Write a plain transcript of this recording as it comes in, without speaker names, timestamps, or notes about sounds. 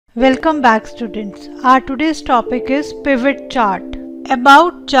Welcome back students. Our today's topic is pivot chart.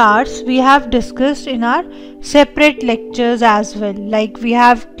 About charts we have discussed in our separate lectures as well. Like we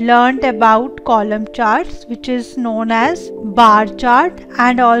have learned about column charts, which is known as bar chart,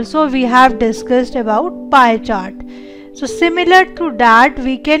 and also we have discussed about pie chart. So similar to that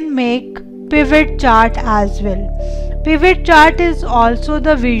we can make pivot chart as well. Pivot chart is also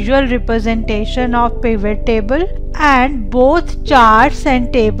the visual representation of pivot table, and both charts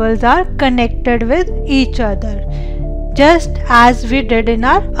and tables are connected with each other, just as we did in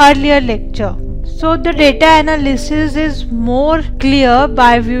our earlier lecture. So the data analysis is more clear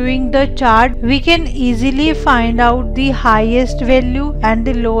by viewing the chart. We can easily find out the highest value and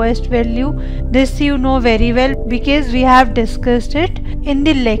the lowest value. This you know very well because we have discussed it in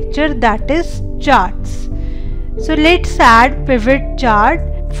the lecture, that is charts. So let's add pivot chart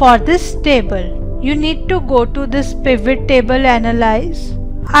for this table. You need to go to this pivot table analyze.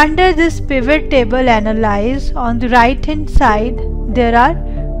 Under this pivot table analyze, on the right hand side there are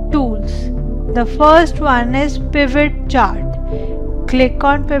tools. The first one is pivot chart. Click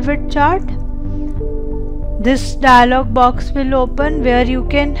on pivot chart. This dialog box will open where you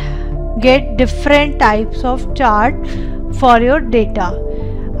can get different types of chart for your data.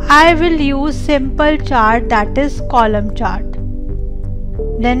 I will use simple chart, that is column chart.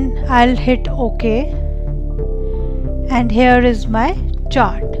 Then I'll hit OK, and here is my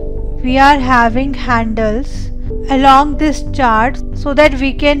chart. We are having handles along this chart so that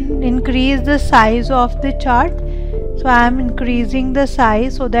we can increase the size of the chart. So I am increasing the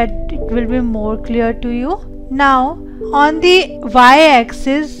size so that it will be more clear to you. Now on the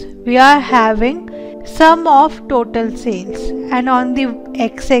y-axis we are having sum of total sales, and on the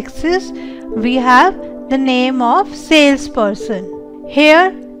x-axis we have the name of salesperson.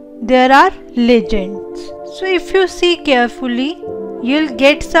 Here there are legends. So if you see carefully, you'll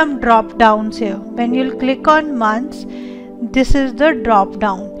get some drop downs here. When you'll click on months, this is the drop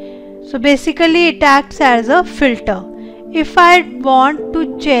down. So basically it acts as a filter. If I want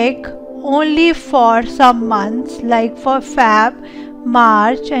to check only for some months, like for Feb,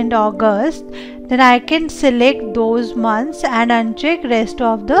 March and August, then I can select those months and uncheck rest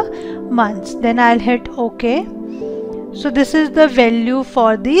of the months. Then I'll hit OK. So this is the value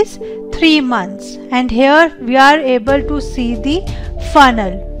for these 3 months, and here we are able to see the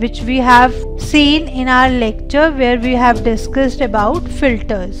funnel which we have seen in our lecture where we have discussed about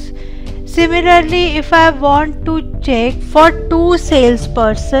filters. Similarly, if I want to check for 2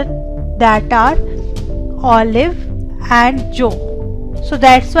 salesperson, that are Olive and Joe. So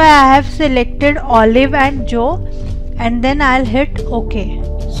that's why I have selected Olive and Joe, and then I'll hit OK.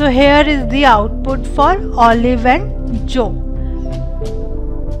 So here is the output for Olive and Joe,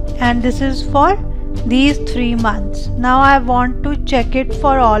 and this is for these 3 months. Now I want to check it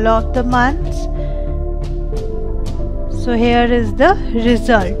for all of the months. So here is the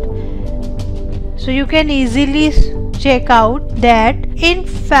result. So you can easily check out that in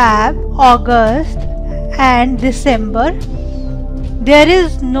Feb, August and December there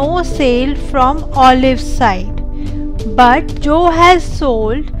is no sale from Olive's side, but Joe has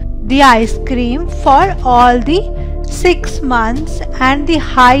sold the ice cream for all the 6 months, and the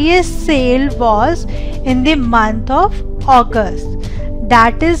highest sale was in the month of August,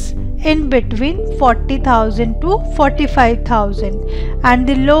 that is in between 40,000 to 45,000, and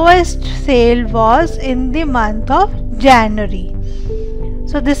the lowest sale was in the month of January.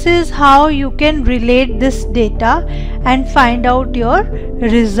 So this is how you can relate this data and find out your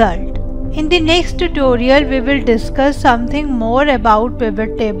result. In the next tutorial we will discuss something more about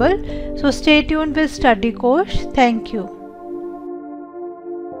pivot table. So stay tuned with StudyKosh. Thank you.